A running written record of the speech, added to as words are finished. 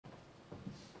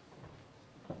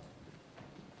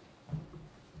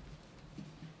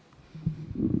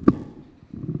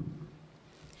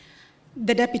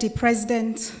the Deputy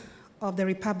President of the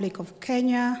Republic of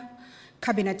Kenya,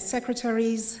 Cabinet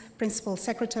Secretaries, Principal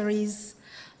Secretaries,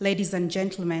 ladies and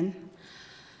gentlemen,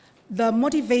 the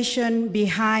motivation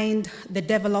behind the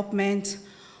development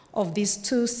of these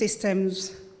two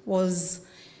systems was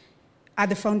at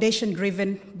the foundation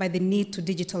driven by the need to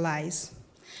digitalize,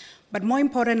 but more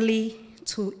importantly,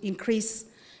 to increase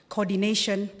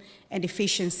coordination and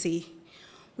efficiency.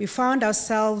 We found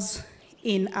ourselves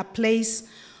in a place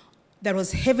that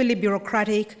was heavily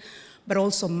bureaucratic, but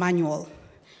also manual.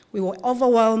 We were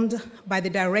overwhelmed by the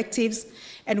directives,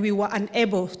 and we were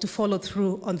unable to follow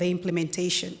through on the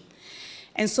implementation.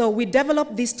 And so we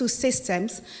developed these two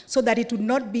systems so that it would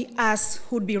not be us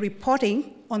who would be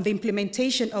reporting on the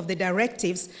implementation of the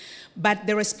directives, but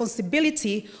the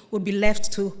responsibility would be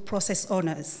left to process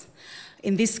owners,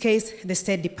 in this case, the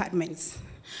state departments.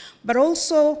 But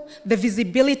also the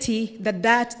visibility that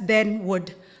that then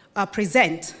would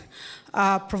present,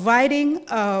 providing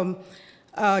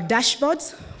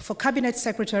dashboards for cabinet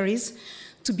secretaries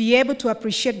to be able to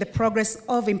appreciate the progress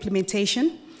of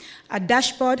implementation, a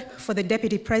dashboard for the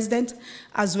deputy president,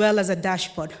 as well as a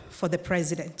dashboard for the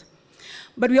president.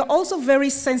 But we are also very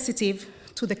sensitive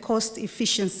to the cost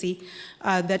efficiency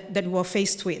that we're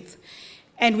faced with.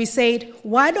 And we said,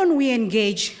 why don't we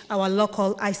engage our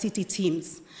local ICT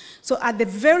teams? So at the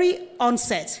very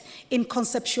onset, in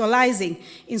conceptualizing,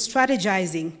 in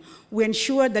strategizing, we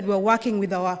ensure that we're working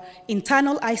with our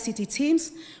internal ICT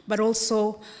teams, but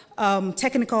also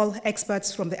technical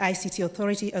experts from the ICT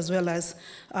Authority, as well as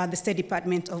the State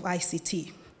Department of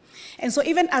ICT. And so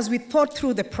even as we thought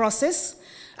through the process,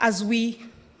 as we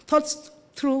thought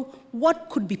through what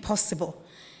could be possible,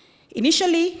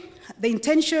 initially, the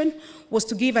intention was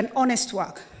to give an honest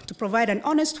work, to provide an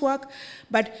honest work,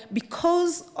 but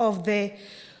because of the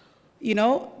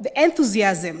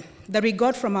enthusiasm that we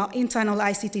got from our internal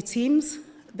ICT teams,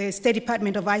 the State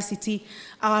Department of ICT,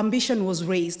 our ambition was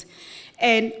raised.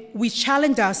 And we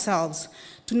challenged ourselves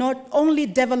to not only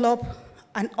develop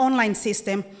an online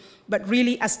system, but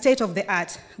really a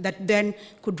state-of-the-art that then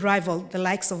could rival the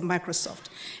likes of Microsoft.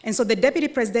 And so the Deputy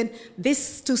President,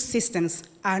 these two systems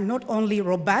are not only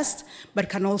robust, but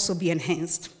can also be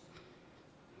enhanced.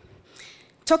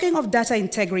 Talking of data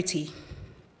integrity,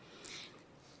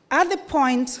 at the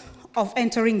point of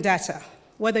entering data,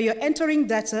 whether you're entering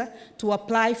data to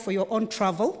apply for your own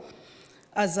travel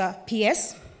as a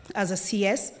PS, as a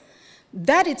CS,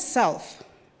 that itself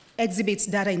exhibits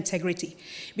data integrity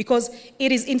because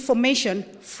it is information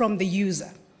from the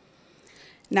user.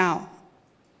 Now,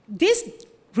 this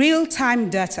real-time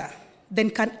data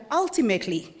then can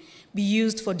ultimately be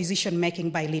used for decision-making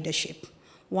by leadership.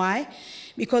 Why?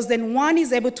 Because then one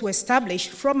is able to establish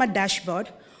from a dashboard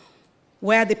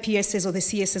where the PSs or the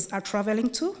CSs are traveling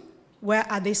to, where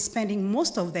are they spending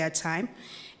most of their time,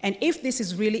 and if this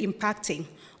is really impacting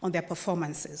on their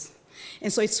performances.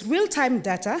 And so it's real-time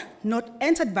data, not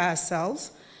entered by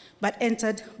ourselves, but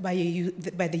entered by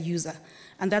the user.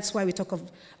 And that's why we talk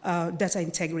of data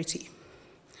integrity.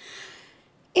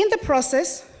 In the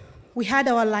process, we had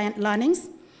our learnings,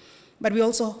 but we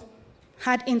also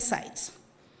had insights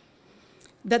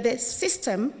that the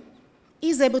system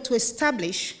is able to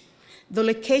establish the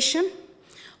location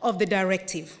of the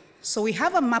directive. So we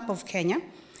have a map of Kenya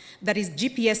that is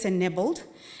GPS enabled,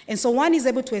 and so one is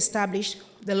able to establish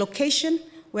the location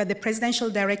where the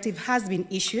presidential directive has been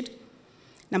issued,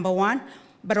 number one,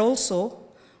 but also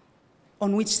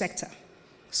on which sector.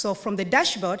 So from the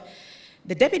dashboard,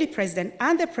 the deputy president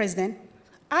and the president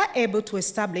are able to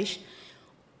establish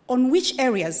on which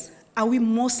areas are we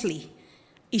mostly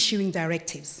issuing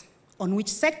directives, on which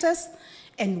sectors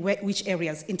and which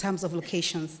areas in terms of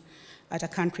locations at a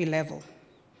country level.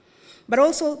 But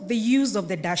also the use of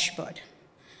the dashboard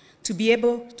to be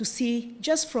able to see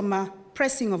just from a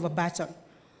pressing of a button,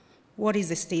 what is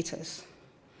the status?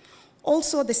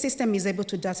 Also, the system is able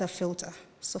to data filter.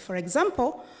 So for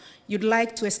example, you'd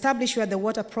like to establish where the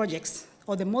water projects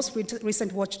or the most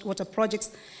recent water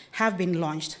projects have been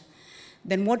launched.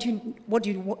 Then what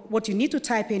you need to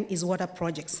type in is water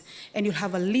projects, and you'll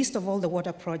have a list of all the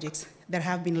water projects that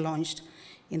have been launched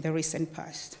in the recent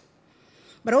past.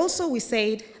 But also we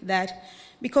said that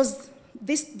because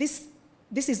this is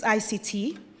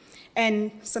ICT,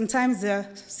 and sometimes the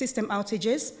system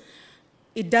outages,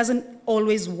 it doesn't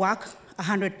always work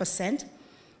 100%.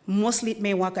 Mostly it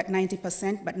may work at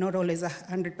 90%, but not always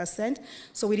 100%.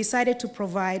 So we decided to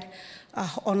provide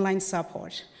online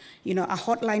support, a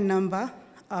hotline number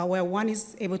where one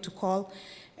is able to call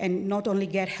and not only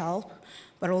get help,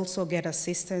 but also get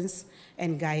assistance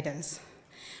and guidance.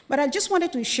 But I just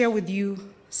wanted to share with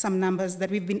you some numbers that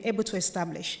we've been able to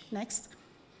establish. Next.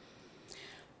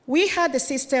 We had the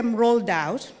system rolled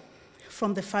out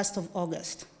from the 1st of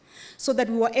August so that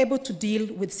we were able to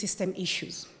deal with system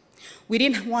issues. We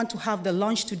didn't want to have the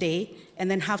launch today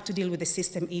and then have to deal with the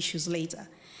system issues later.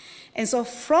 And so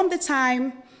from the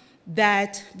time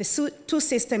that the two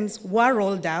systems were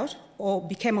rolled out or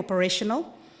became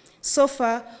operational, so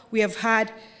far we have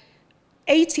had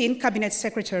 18 cabinet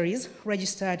secretaries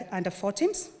registered under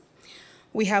 14s.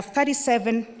 We have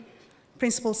 37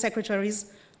 principal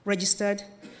secretaries registered.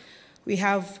 We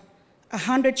have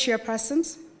 100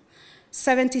 chairpersons,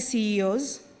 70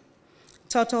 CEOs.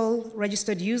 Total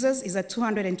registered users is at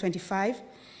 225,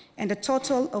 and a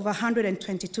total of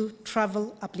 122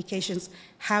 travel applications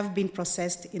have been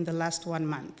processed in the last 1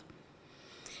 month.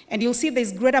 And you'll see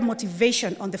there's greater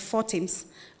motivation on the 14s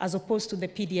as opposed to the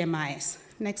PDMIS.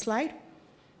 Next slide.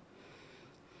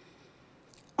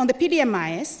 On the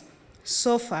PDMIS,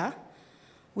 so far,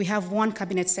 we have 1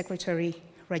 cabinet secretary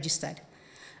registered.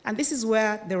 And this is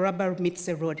where the rubber meets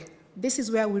the road. This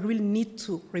is where we really need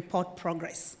to report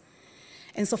progress.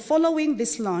 And so following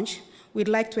this launch, we'd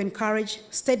like to encourage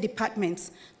state departments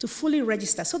to fully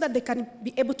register so that they can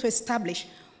be able to establish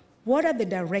what are the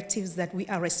directives that we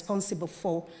are responsible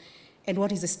for and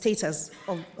what is the status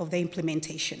of the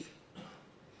implementation.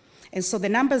 And so the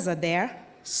numbers are there.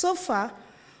 So far,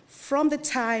 from the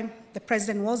time the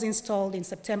president was installed in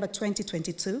September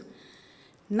 2022,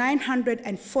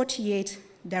 948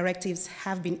 directives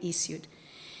have been issued.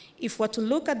 If we're to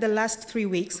look at the last 3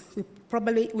 weeks,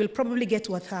 we'll probably get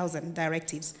to 1,000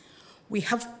 directives. We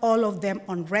have all of them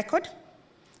on record,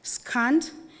 scanned,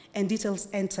 and details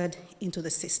entered into the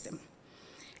system.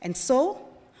 And so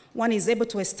one is able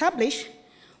to establish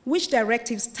which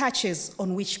directives touches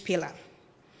on which pillar.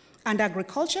 Under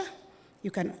agriculture,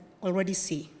 you can already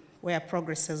see where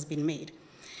progress has been made.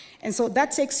 And so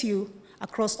that takes you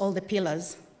across all the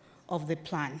pillars of the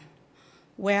plan.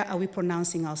 Where are we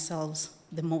pronouncing ourselves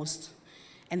the most?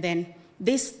 And then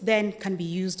this then can be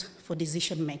used for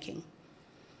decision making.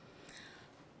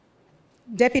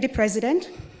 Deputy President,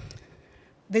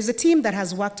 there's a team that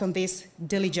has worked on this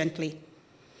diligently.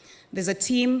 There's a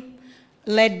team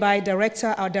led by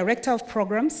our Director of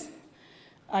Programs,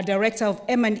 our Director of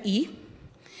M&E,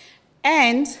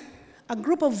 and a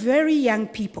group of very young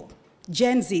people,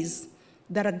 Gen Zs,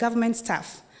 that are government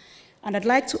staff. And I'd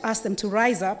like to ask them to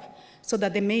rise up so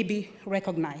that they may be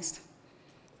recognized.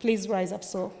 Please rise up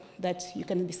so that you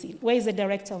can be seen. Where is the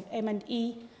Director of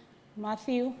M&E?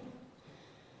 Matthew.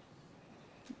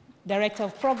 Director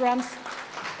of Programs.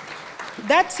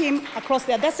 That team across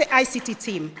there, that's the ICT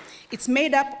team. It's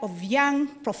made up of young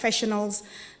professionals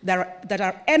that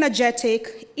are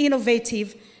energetic,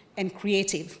 innovative, and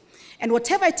creative. And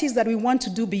whatever it is that we want to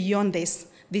do beyond this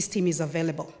team is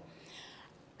available.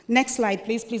 Next slide,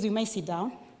 please. Please, you may sit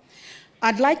down.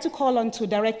 I'd like to call on to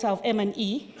Director of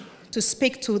M&E to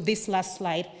speak to this last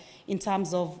slide in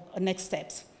terms of next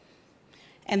steps.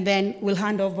 And then we'll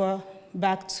hand over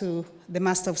back to the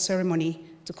Master of Ceremony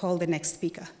to call the next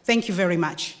speaker. Thank you very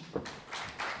much.